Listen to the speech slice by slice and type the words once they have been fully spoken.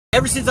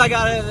Ever since I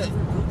got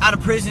out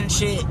of prison and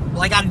shit,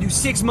 like I had to do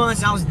 6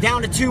 months and I was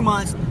down to 2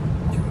 months,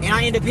 and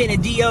I ended up hitting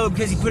a DO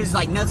because he put his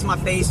like nuts in my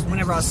face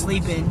whenever I was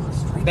sleeping,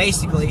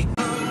 basically.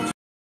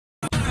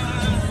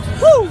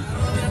 Woo!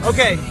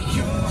 Okay.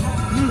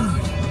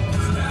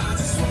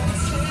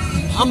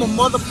 I'm a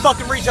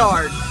motherfucking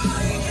retard,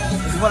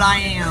 is what I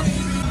am.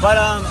 But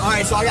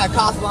alright, so I got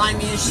cops behind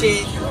me and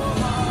shit.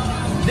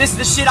 This is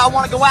the shit I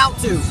want to go out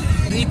to.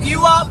 Leave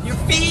you up your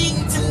feet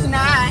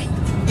tonight.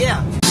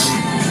 Yeah.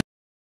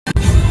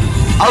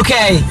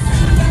 Okay,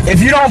 if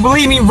you don't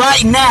believe me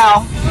right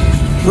now,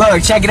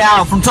 look, check it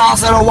out. From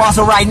Tulsa to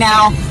Tulsa right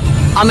now.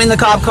 I'm in the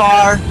cop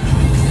car.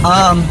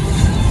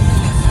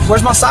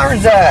 Where's my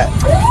sirens at?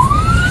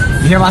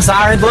 You hear my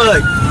sirens?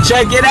 Look,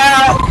 check it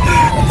out.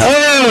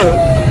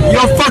 You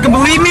don't fucking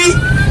believe me?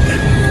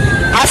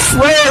 I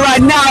swear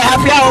right now,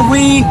 happy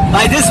Halloween.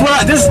 Like this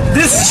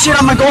shit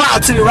I'm gonna go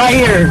out to right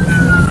here.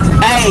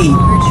 Hey,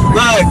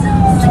 look,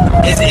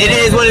 it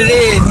is what it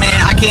is,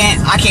 man. I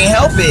can't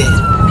help it.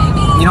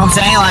 You know what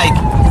I'm saying? Like,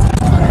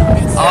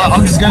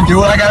 I'm just gonna do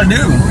what I gotta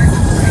do.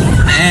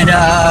 And,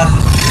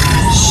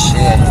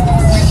 shit.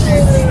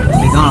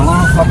 Been gone a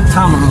long fucking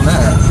time on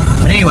that.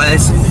 But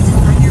anyways,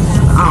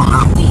 I don't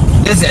know.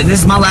 This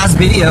is my last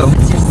video,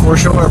 for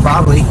sure,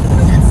 probably.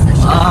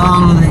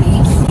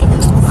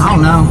 I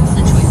don't know.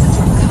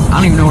 I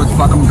don't even know where the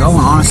fuck I'm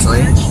going,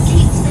 honestly.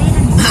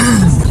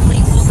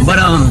 But,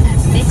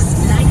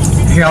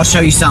 here, I'll show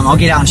you something. I'll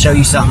get out and show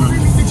you something.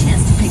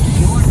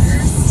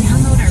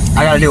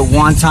 I gotta do it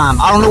one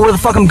time. I don't know where the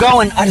fuck I'm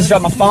going. I just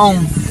dropped my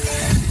phone.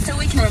 So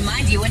we can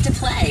remind you when to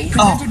play.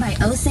 Presented by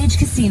Osage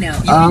Casino.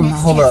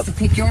 Hold up. To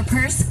pick your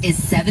purse is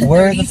 7:30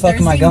 Where the fuck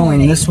am I going?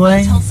 morning. This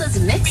way?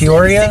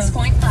 Peoria?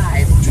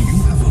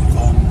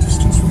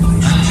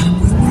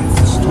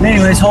 6.5. But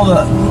anyways, hold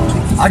up.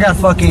 I got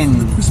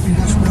fucking...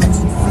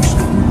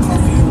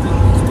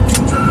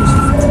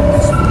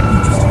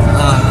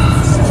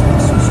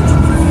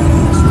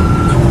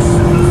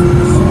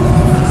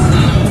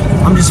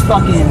 I'm just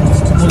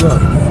fucking... Hold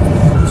up.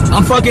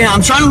 I'm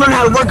trying to learn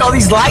how to work all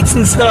these lights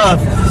and stuff.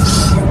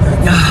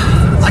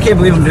 I can't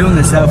believe I'm doing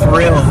this though, for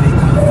real.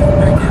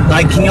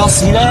 Like, can y'all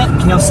see that?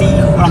 Can y'all see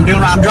what I'm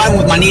doing? I'm driving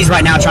with my knees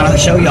right now trying to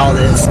show y'all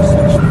this.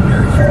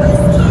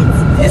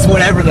 It's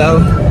whatever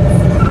though.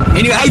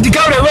 Anyway, hey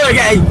Dakota, look,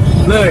 hey,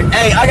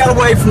 I got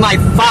away from like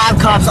 5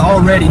 cops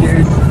already,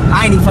 dude.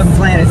 I ain't even fucking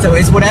playing it, so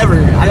it's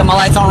whatever. I got my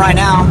lights on right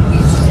now.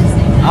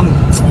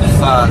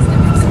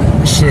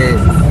 Shit.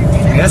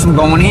 I guess I'm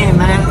going in,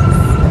 man.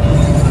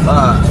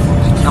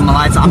 Got my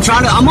lights on.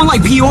 I'm on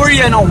like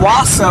Peoria and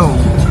Owasso.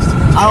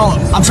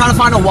 I'm trying to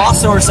find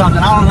Owasso or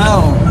something. I don't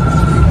know.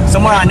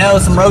 Somewhere I know,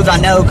 some roads I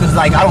know, cause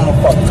like I don't know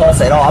fucking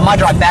Tulsa at all. I might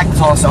drive back to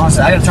Tulsa,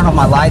 honestly. I gotta turn off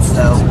my lights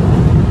though.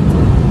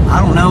 I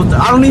don't know.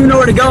 I don't even know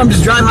where to go. I'm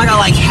just driving. I got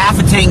like half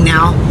a tank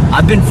now.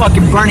 I've been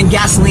fucking burning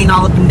gasoline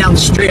all up and down the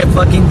strip,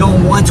 fucking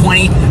going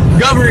 120.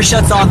 Governor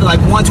shuts off at like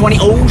 120.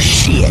 Oh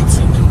shit.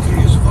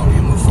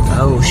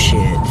 Oh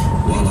shit.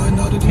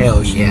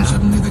 Hell yeah.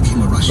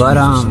 But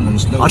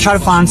I'll try to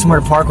find somewhere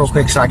to park real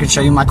quick so I can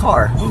show you my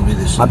car.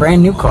 My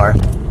brand new car.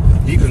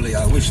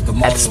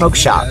 At the smoke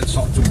shop.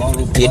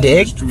 You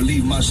dig?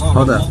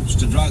 Hold up.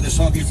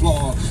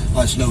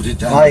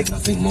 Like,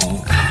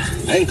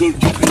 I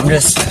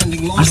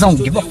just don't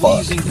give a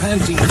fuck.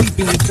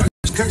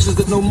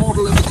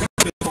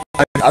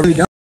 I really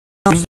don't.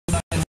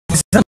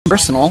 It's not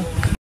personal.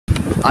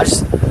 I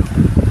just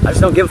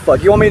don't give a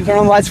fuck. You want me to turn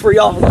on the lights for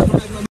y'all?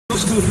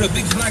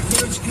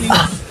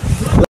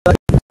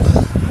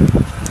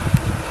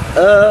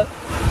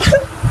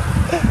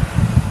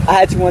 I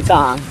had to one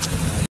time.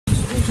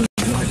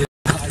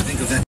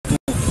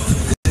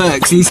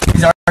 Look, these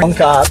are own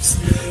cops.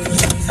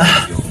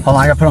 Hold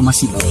on, I gotta put on my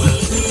seatbelt.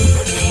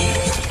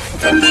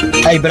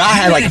 Hey, but I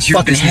had like a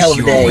fucking hell of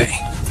a day.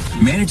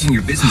 Managing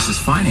your business's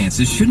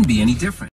finances shouldn't be any different.